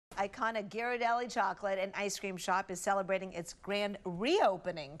iconic Ghirardelli Chocolate and Ice Cream Shop is celebrating its grand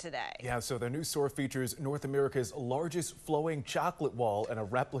reopening today. Yeah, so their new store features North America's largest flowing chocolate wall and a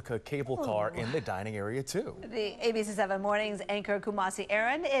replica cable car in the dining area, too. The ABC 7 Mornings anchor Kumasi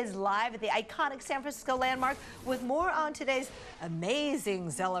Aaron is live at the iconic San Francisco landmark with more on today's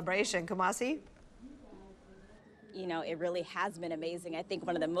amazing celebration. Kumasi? You know, it really has been amazing. I think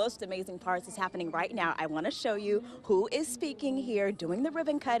one of the most amazing parts is happening right now. I want to show you who is speaking here, doing the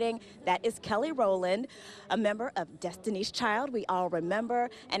ribbon cutting. That is Kelly Rowland, a member of Destiny's Child, we all remember,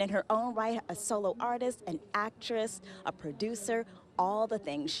 and in her own right, a solo artist, an actress, a producer, all the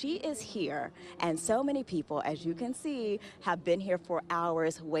things. She is here, and so many people, as you can see, have been here for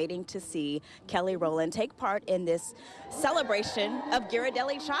hours waiting to see Kelly Rowland take part in this celebration of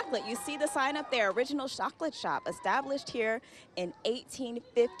Ghirardelli Chocolate. You see the sign up there, Original Chocolate Shop, established here in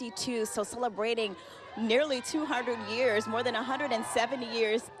 1852, so celebrating nearly 200 years, more than 170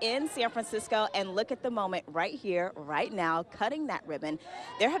 years in San Francisco. And look at the moment right here, right now, cutting that ribbon.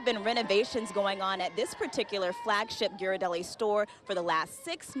 There have been renovations going on at this particular flagship Ghirardelli store for the last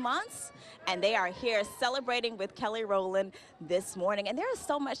 6 months, and they are here celebrating with Kelly Rowland this morning. And there is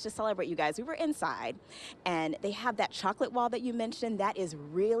so much to celebrate, you guys. We were inside, and they have that chocolate wall that you mentioned. That is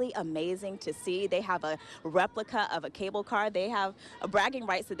really amazing to see. They have a replica of a cable car. They have a bragging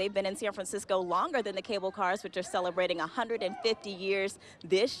rights that they've been in San Francisco longer than the cable cars, which are celebrating 150 years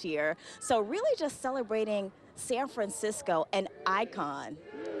this year. So really just celebrating San Francisco, an icon.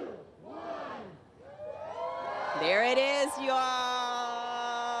 There it is,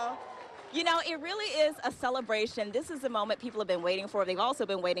 y'all. You know, it really is a celebration. This is the moment people have been waiting for. They've also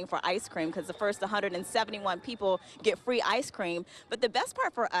been waiting for ice cream because the first 171 people get free ice cream. But the best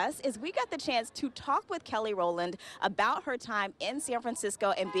part for us is we got the chance to talk with Kelly Rowland about her time in San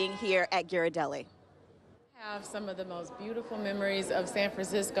Francisco and being here at Ghirardelli. I have some of the most beautiful memories of San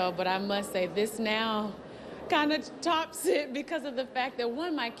Francisco, but I must say this now kind of tops it because of the fact that,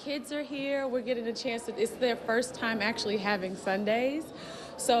 one, my kids are here. We're getting a chance to, it's their first time actually having Sundays.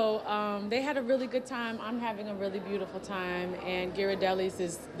 So they had a really good time. I'm having a really beautiful time, and Ghirardelli's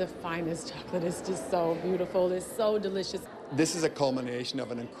is the finest chocolate. It's just so beautiful. It's so delicious. This is a culmination of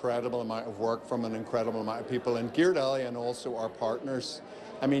an incredible amount of work from an incredible amount of people, and Ghirardelli and also our partners.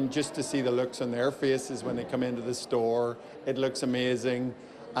 I mean, just to see the looks on their faces when they come into the store, it looks amazing.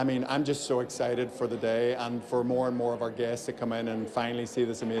 I mean, I'm just so excited for the day and for more and more of our guests to come in and finally see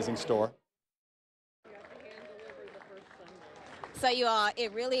this amazing store. So you all,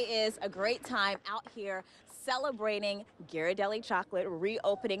 it really is a great time out here celebrating Ghirardelli Chocolate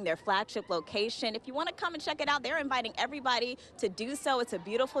reopening their flagship location. If you want to come and check it out, they're inviting everybody to do so. It's a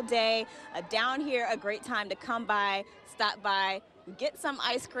beautiful day down here, a great time to come by, stop by, get some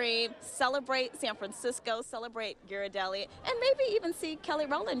ice cream, celebrate San Francisco, celebrate Ghirardelli, and maybe even see Kelly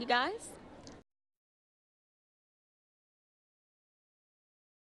Rowland, you guys.